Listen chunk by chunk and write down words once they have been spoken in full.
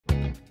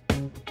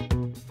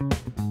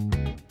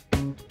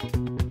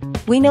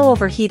We know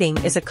overheating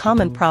is a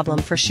common problem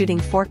for shooting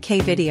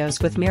 4K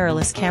videos with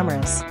mirrorless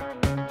cameras.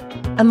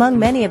 Among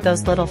many of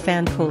those little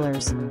fan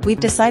coolers, we've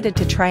decided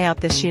to try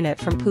out this unit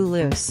from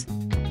Puluz.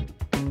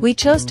 We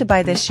chose to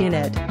buy this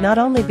unit not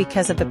only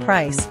because of the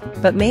price,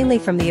 but mainly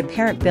from the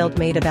apparent build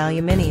made of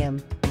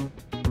aluminium.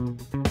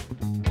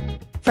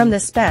 From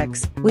the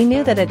specs, we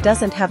knew that it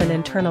doesn't have an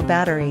internal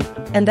battery,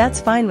 and that's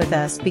fine with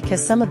us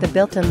because some of the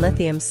built-in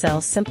lithium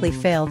cells simply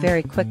fail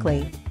very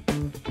quickly.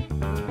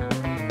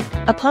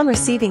 Upon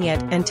receiving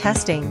it and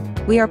testing,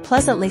 we are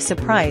pleasantly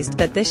surprised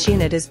that this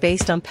unit is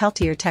based on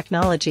Peltier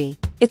technology.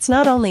 It's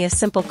not only a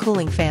simple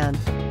cooling fan.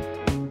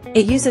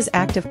 It uses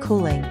active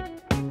cooling.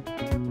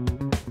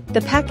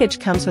 The package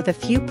comes with a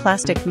few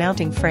plastic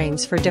mounting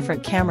frames for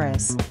different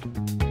cameras.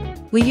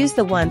 We use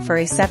the one for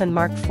A7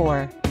 Mark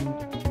IV.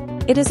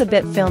 It is a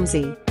bit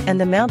filmy, and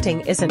the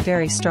mounting isn't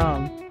very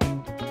strong.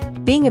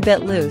 Being a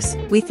bit loose,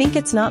 we think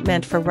it's not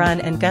meant for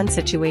run and gun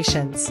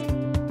situations.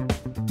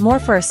 More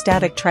for a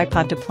static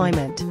tripod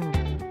deployment.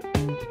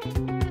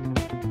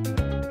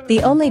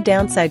 The only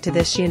downside to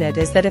this unit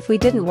is that if we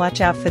didn't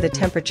watch out for the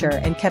temperature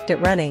and kept it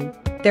running,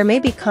 there may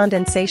be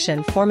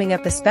condensation forming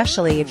up,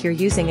 especially if you're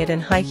using it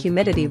in high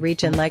humidity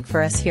region like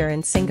for us here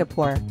in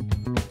Singapore.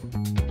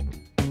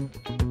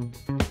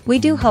 We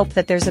do hope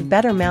that there's a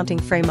better mounting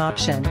frame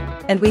option,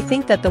 and we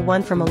think that the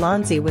one from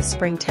Aluminium with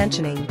spring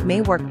tensioning may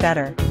work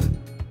better.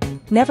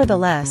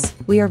 Nevertheless,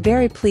 we are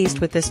very pleased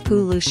with this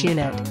Puluz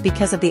unit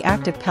because of the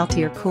active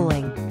Peltier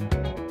cooling.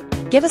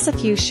 Give us a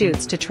few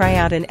shoots to try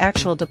out in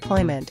actual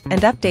deployment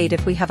and update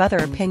if we have other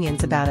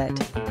opinions about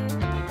it.